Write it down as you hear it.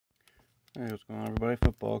Hey, what's going on, everybody?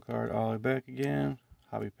 Football card Ollie back again.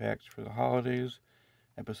 Hobby packs for the holidays,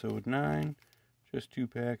 episode 9. Just 2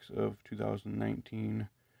 packs of 2019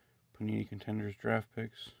 Panini contenders draft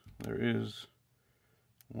picks. There is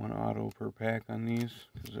 1 auto per pack on these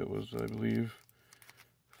because it was, I believe,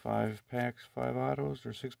 5 packs, 5 autos,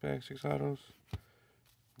 or 6 packs, 6 autos.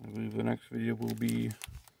 I believe the next video will be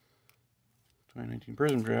 2019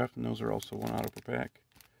 Prism Draft, and those are also 1 auto per pack.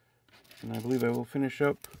 And I believe I will finish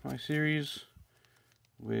up my series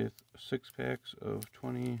with 6 packs of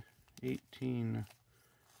 2018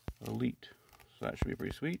 Elite. So that should be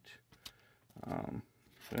pretty sweet.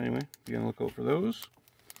 But anyway, be on the lookout for those.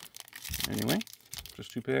 Anyway,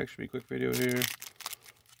 just 2 packs. Should be a quick video here.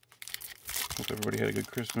 Hope everybody had a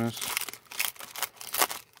good Christmas.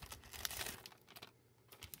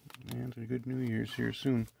 And a good New Year's here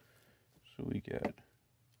soon. So we got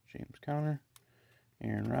James Conner,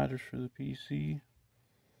 Aaron Rodgers for the PC,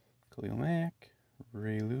 Khalil Mack,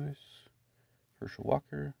 Ray Lewis, Herschel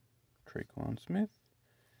Walker, Traquan Smith,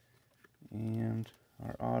 and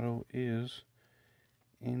our auto is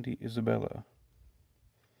Andy Isabella.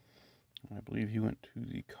 I believe he went to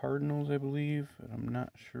the Cardinals, I believe, but I'm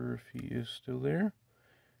not sure if he is still there.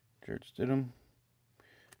 Jared Stidham,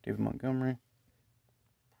 David Montgomery,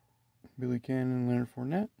 Billy Cannon, Leonard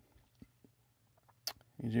Fournette,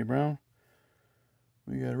 A.J. Brown.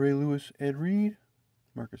 We got Ray Lewis, Ed Reed,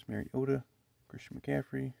 Marcus Mariota, Christian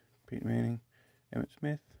McCaffrey, Peyton Manning, Emmitt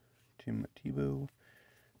Smith, Tim Tebow,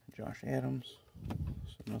 Josh Adams.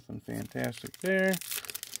 So nothing fantastic there.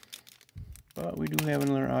 But we do have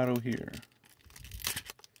another auto here.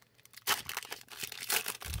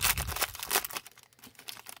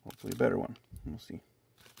 Hopefully a better one. We'll see.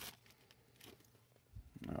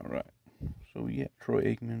 Alright. So we got Troy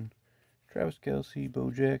Aikman, Travis Kelce, Bo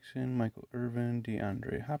Jackson, Michael Irvin,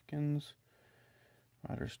 DeAndre Hopkins,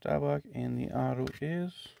 Roger Staubach, and the auto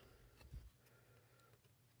is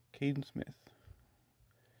Caden Smith.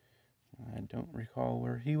 I don't recall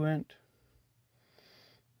where he went.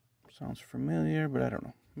 Sounds familiar, but I don't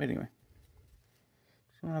know. But anyway,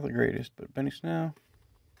 it's not the greatest, but Benny Snell,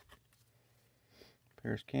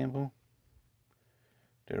 Paris Campbell,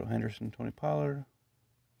 Daryl Henderson, Tony Pollard,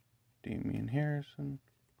 Damian Harris,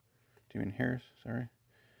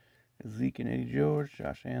 Zeke and Eddie George,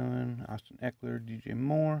 Josh Allen, Austin Eckler, DJ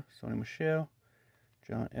Moore, Sony Michel,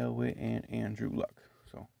 John Elway, and Andrew Luck.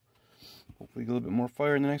 So, hopefully get a little bit more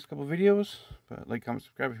fire in the next couple videos. But like, comment,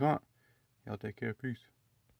 subscribe if you want. Y'all take care. Peace.